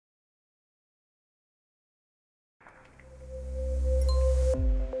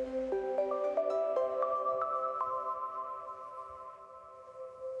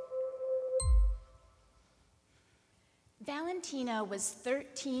Valentina was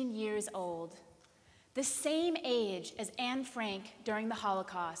 13 years old, the same age as Anne Frank during the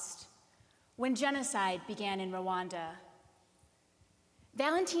Holocaust, when genocide began in Rwanda.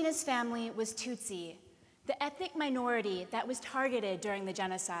 Valentina's family was Tutsi, the ethnic minority that was targeted during the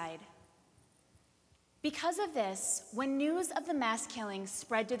genocide. Because of this, when news of the mass killings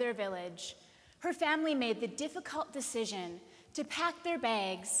spread to their village, her family made the difficult decision to pack their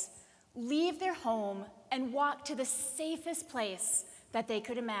bags, leave their home, and walk to the safest place that they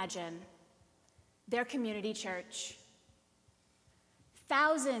could imagine, their community church.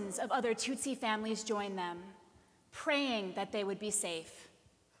 Thousands of other Tutsi families joined them, praying that they would be safe.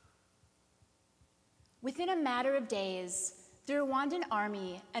 Within a matter of days, the Rwandan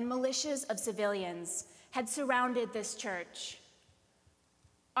army and militias of civilians had surrounded this church.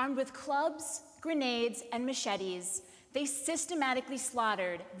 Armed with clubs, grenades, and machetes, they systematically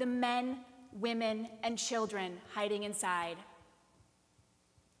slaughtered the men, women, and children hiding inside.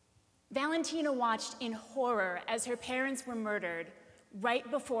 Valentina watched in horror as her parents were murdered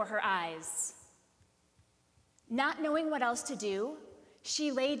right before her eyes. Not knowing what else to do, she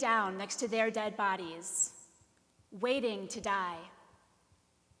lay down next to their dead bodies, waiting to die.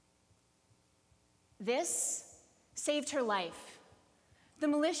 This saved her life. The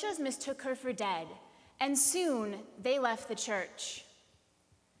militias mistook her for dead, and soon they left the church.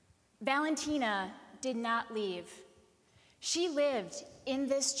 Valentina did not leave. She lived in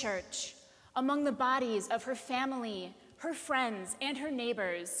this church among the bodies of her family, her friends, and her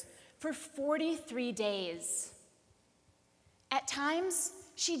neighbors for 43 days. At times,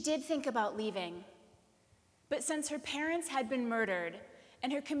 she did think about leaving, but since her parents had been murdered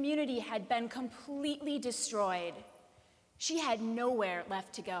and her community had been completely destroyed, she had nowhere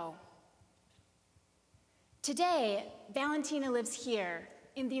left to go. Today, Valentina lives here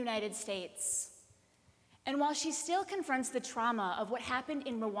in the United States. And while she still confronts the trauma of what happened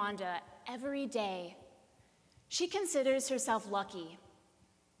in Rwanda every day, she considers herself lucky.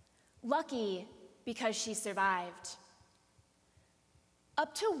 Lucky because she survived.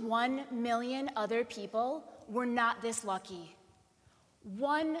 Up to 1 million other people were not this lucky.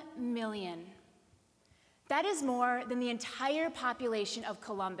 1 million. That is more than the entire population of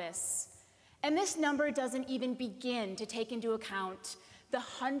Columbus. And this number doesn't even begin to take into account the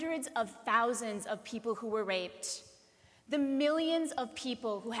hundreds of thousands of people who were raped, the millions of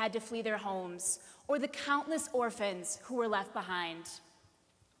people who had to flee their homes, or the countless orphans who were left behind.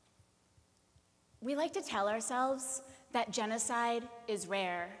 We like to tell ourselves that genocide is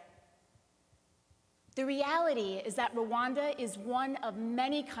rare. The reality is that Rwanda is one of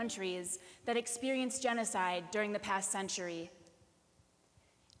many countries that experienced genocide during the past century.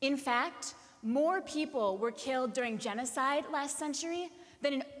 In fact, more people were killed during genocide last century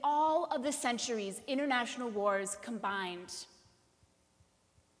than in all of the centuries' international wars combined.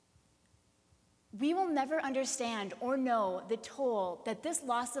 We will never understand or know the toll that this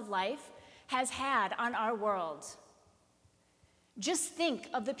loss of life has had on our world. Just think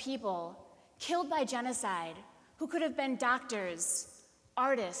of the people killed by genocide who could have been doctors,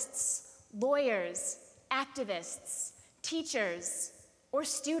 artists, lawyers, activists, teachers, or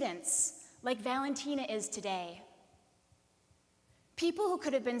students like Valentina is today. People who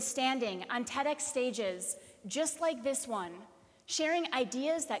could have been standing on TEDx stages just like this one, sharing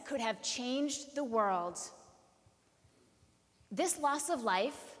ideas that could have changed the world. This loss of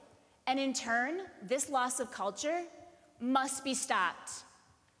life, and in turn, this loss of culture, must be stopped.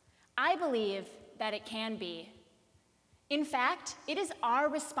 I believe that it can be. In fact, it is our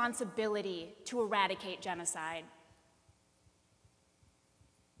responsibility to eradicate genocide.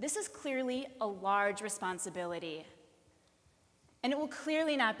 This is clearly a large responsibility, and it will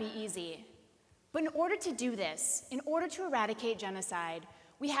clearly not be easy. But in order to do this, in order to eradicate genocide,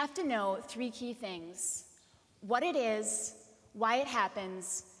 we have to know 3 key things: what it is, why it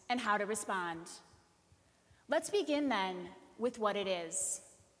happens, and how to respond. Let's begin then with what it is.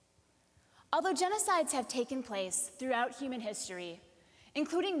 Although genocides have taken place throughout human history,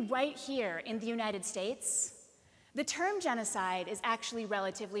 including right here in the United States, the term genocide is actually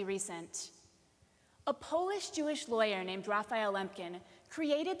relatively recent. A Polish Jewish lawyer named Raphael Lemkin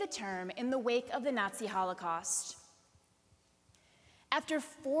created the term in the wake of the Nazi Holocaust. After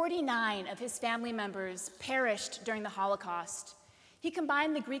 49 of his family members perished during the Holocaust, he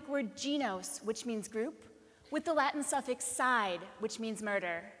combined the Greek word genos, which means group, with the Latin suffix "cide," which means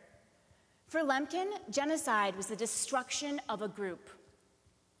murder. For Lemkin, genocide was the destruction of a group.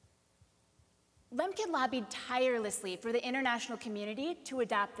 Lemkin lobbied tirelessly for the international community to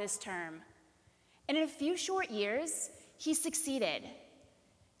adopt this term. And in a few short years, he succeeded.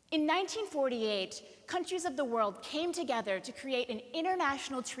 In 1948, countries of the world came together to create an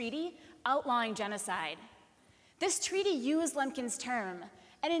international treaty outlawing genocide. This treaty used Lemkin's term,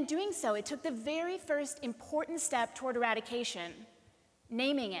 and in doing so, it took the very first important step toward eradication,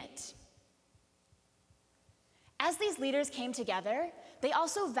 naming it. As these leaders came together, they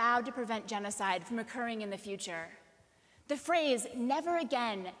also vowed to prevent genocide from occurring in the future. The phrase, "never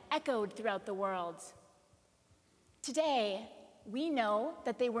again," echoed throughout the world. Today, we know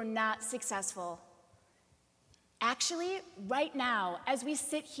that they were not successful. Actually, right now, as we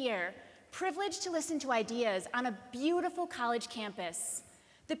sit here, privileged to listen to ideas on a beautiful college campus,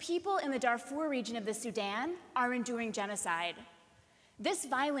 the people in the Darfur region of the Sudan are enduring genocide. This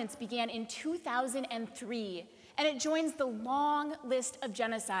violence began in 2003, and it joins the long list of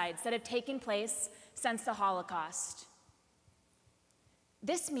genocides that have taken place since the Holocaust.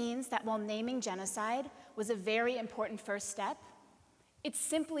 This means that while naming genocide was a very important first step, it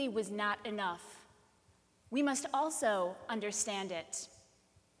simply was not enough. We must also understand it.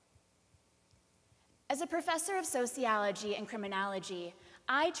 As a professor of sociology and criminology,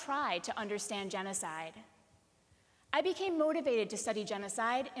 I tried to understand genocide. I became motivated to study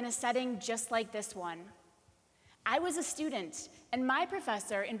genocide in a setting just like this one. I was a student, and my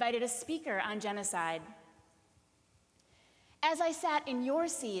professor invited a speaker on genocide. As I sat in your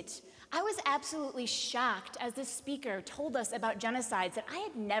seat, I was absolutely shocked as the speaker told us about genocides that I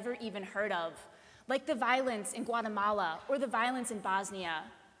had never even heard of, like the violence in Guatemala or the violence in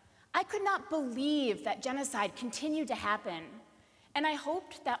Bosnia. I could not believe that genocide continued to happen, and I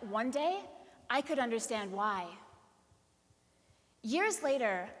hoped that one day I could understand why. Years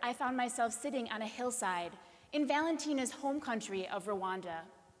later, I found myself sitting on a hillside in Valentina's home country of Rwanda.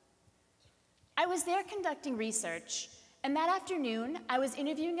 I was there conducting research, and that afternoon, I was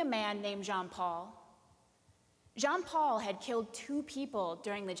interviewing a man named Jean-Paul. Jean-Paul had killed 2 people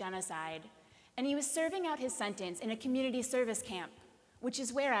during the genocide, and he was serving out his sentence in a community service camp, which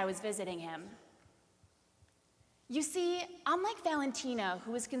is where I was visiting him. You see, unlike Valentina,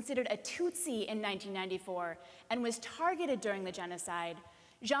 who was considered a Tutsi in 1994 and was targeted during the genocide,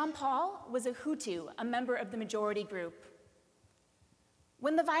 Jean-Paul was a Hutu, a member of the majority group.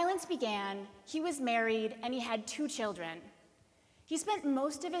 When the violence began, he was married and he had 2 children. He spent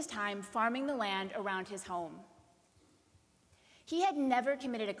most of his time farming the land around his home. He had never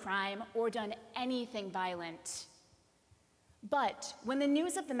committed a crime or done anything violent. But when the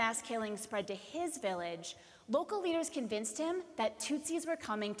news of the mass killing spread to his village, local leaders convinced him that Tutsis were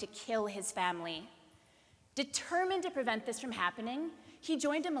coming to kill his family. Determined to prevent this from happening, he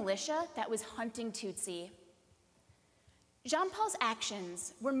joined a militia that was hunting Tutsi. Jean-Paul's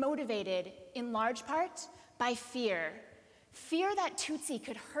actions were motivated in large part by fear that Tutsi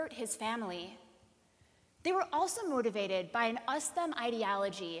could hurt his family. They were also motivated by an us-them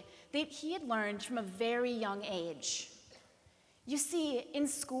ideology that he had learned from a very young age. You see, in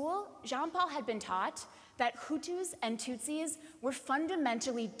school, Jean-Paul had been taught that Hutus and Tutsis were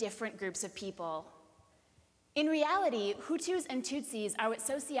fundamentally different groups of people. In reality, Hutus and Tutsis are what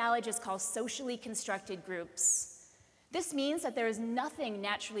sociologists call socially constructed groups. This means that there is nothing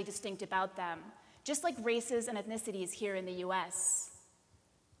naturally distinct about them, just like races and ethnicities here in the US.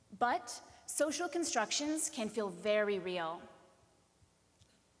 But social constructions can feel very real.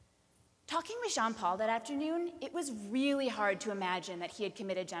 Talking with Jean-Paul that afternoon, it was really hard to imagine that he had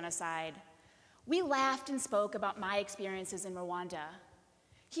committed genocide. We laughed and spoke about my experiences in Rwanda.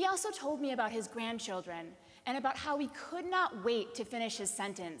 He also told me about his grandchildren and about how he could not wait to finish his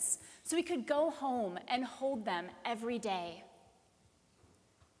sentence so he could go home and hold them every day.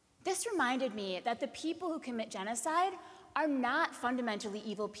 This reminded me that the people who commit genocide are not fundamentally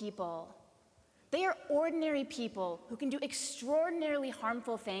evil people. They are ordinary people who can do extraordinarily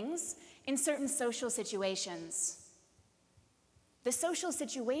harmful things in certain social situations. The social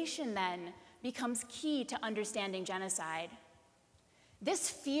situation, then, becomes key to understanding genocide. This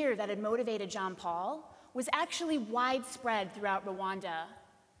fear that had motivated Jean-Paul was actually widespread throughout Rwanda.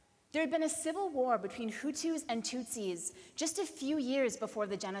 There had been a civil war between Hutus and Tutsis just a few years before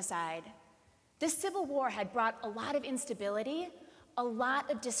the genocide. This civil war had brought a lot of instability, a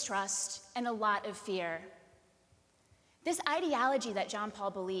lot of distrust, and a lot of fear. This ideology that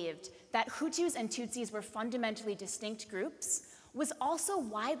Jean-Paul believed, that Hutus and Tutsis were fundamentally distinct groups, was also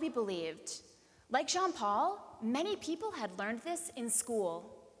widely believed. Like Jean-Paul, many people had learned this in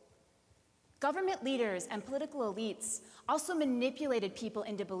school. Government leaders and political elites also manipulated people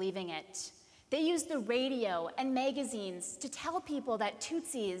into believing it. They used the radio and magazines to tell people that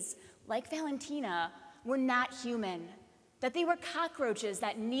Tutsis, like Valentina, were not human, that they were cockroaches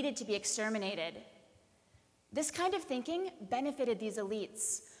that needed to be exterminated. This kind of thinking benefited these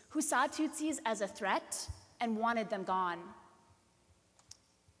elites, who saw Tutsis as a threat and wanted them gone.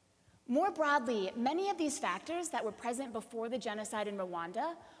 More broadly, many of these factors that were present before the genocide in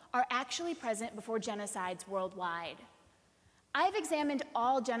Rwanda are actually present before genocides worldwide. I've examined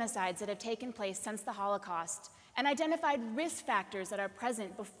all genocides that have taken place since the Holocaust and identified risk factors that are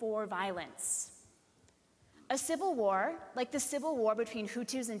present before violence. A civil war, like the civil war between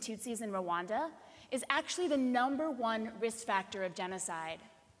Hutus and Tutsis in Rwanda, is actually the #1 risk factor of genocide.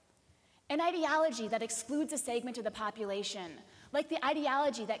 An ideology that excludes a segment of the population, like the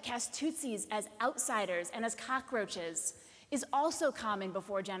ideology that casts Tutsis as outsiders and as cockroaches, is also common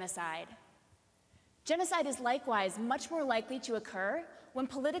before genocide. Genocide is likewise much more likely to occur when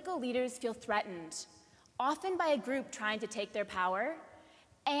political leaders feel threatened, often by a group trying to take their power,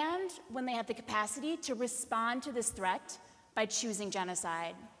 and when they have the capacity to respond to this threat by choosing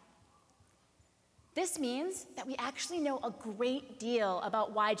genocide. This means that we actually know a great deal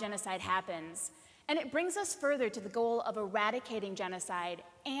about why genocide happens, and it brings us further to the goal of eradicating genocide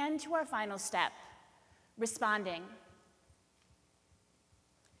and to our final step, responding.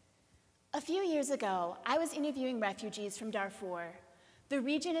 A few years ago, I was interviewing refugees from Darfur, the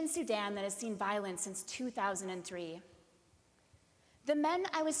region in Sudan that has seen violence since 2003. The men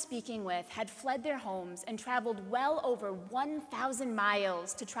I was speaking with had fled their homes and traveled well over 1,000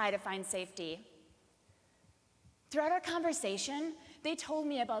 miles to try to find safety. Throughout our conversation, they told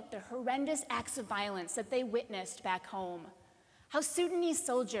me about the horrendous acts of violence that they witnessed back home, how Sudanese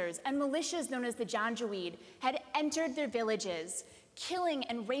soldiers and militias known as the Janjaweed had entered their villages, killing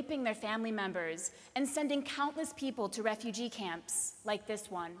and raping their family members, and sending countless people to refugee camps like this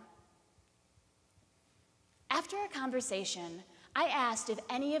one. After our conversation, I asked if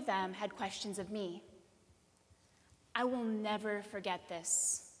any of them had questions of me. I will never forget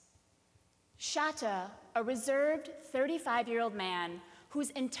this. Shata, a reserved 35-year-old man whose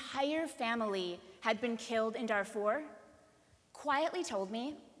entire family had been killed in Darfur, quietly told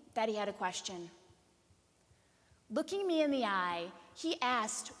me that he had a question. Looking me in the eye, he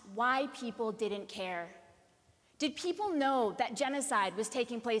asked why people didn't care. Did people know that genocide was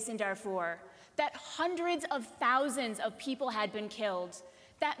taking place in Darfur, that hundreds of thousands of people had been killed,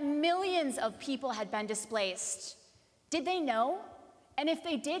 that millions of people had been displaced? Did they know? And if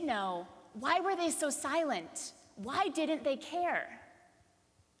they did know, why were they so silent? Why didn't they care?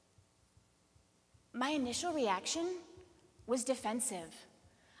 My initial reaction was defensive.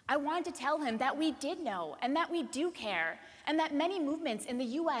 I wanted to tell him that we did know and that we do care, and that many movements in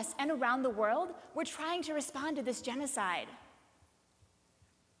the US and around the world were trying to respond to this genocide.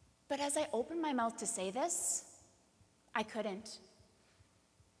 But as I opened my mouth to say this, I couldn't.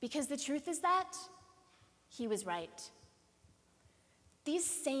 Because the truth is that he was right. These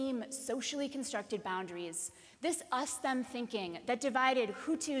same socially constructed boundaries, this us-them thinking that divided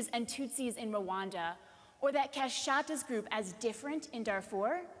Hutus and Tutsis in Rwanda, or that cast Shata's group as different in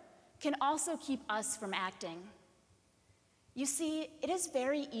Darfur, can also keep us from acting. You see, it is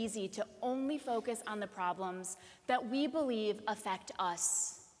very easy to only focus on the problems that we believe affect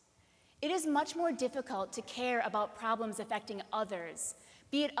us. It is much more difficult to care about problems affecting others,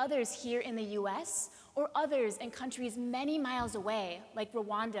 be it others here in the US or others in countries many miles away, like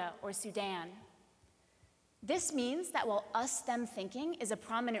Rwanda or Sudan. This means that while us-them thinking is a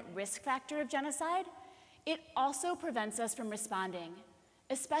prominent risk factor of genocide, it also prevents us from responding,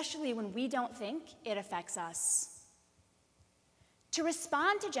 especially when we don't think it affects us. To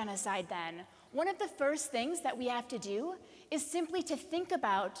respond to genocide, then, one of the first things that we have to do is simply to think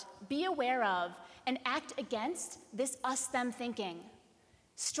about, be aware of, and act against this us-them thinking.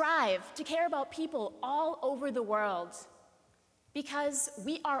 Strive to care about people all over the world, because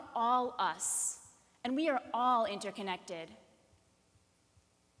we are all us, and we are all interconnected.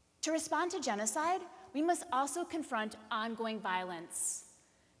 To respond to genocide, we must also confront ongoing violence.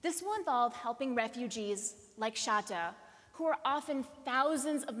 This will involve helping refugees like Shata, who are often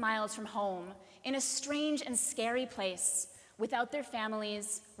thousands of miles from home, in a strange and scary place, without their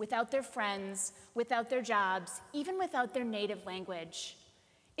families, without their friends, without their jobs, even without their native language.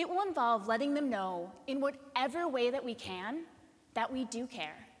 It will involve letting them know, in whatever way that we can, that we do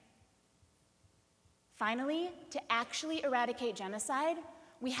care. Finally, to actually eradicate genocide,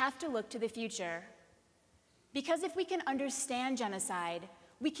 we have to look to the future. Because if we can understand genocide,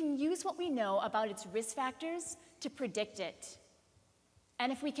 we can use what we know about its risk factors to predict it.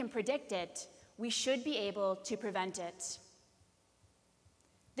 And if we can predict it, we should be able to prevent it.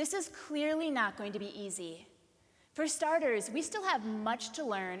 This is clearly not going to be easy. For starters, we still have much to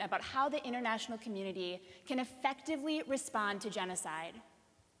learn about how the international community can effectively respond to genocide.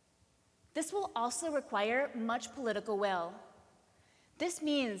 This will also require much political will. This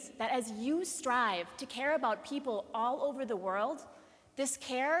means that as you strive to care about people all over the world, this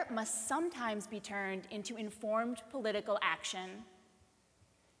care must sometimes be turned into informed political action.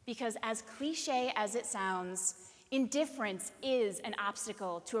 Because as cliche as it sounds, indifference is an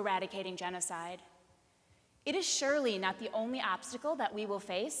obstacle to eradicating genocide. It is surely not the only obstacle that we will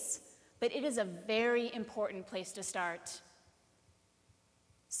face, but it is a very important place to start.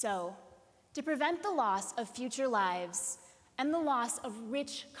 So, to prevent the loss of future lives and the loss of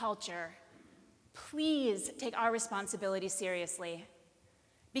rich culture, please take our responsibility seriously.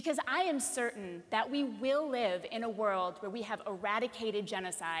 Because I am certain that we will live in a world where we have eradicated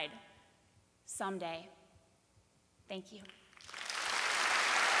genocide someday. Thank you.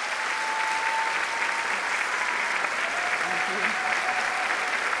 Thank you.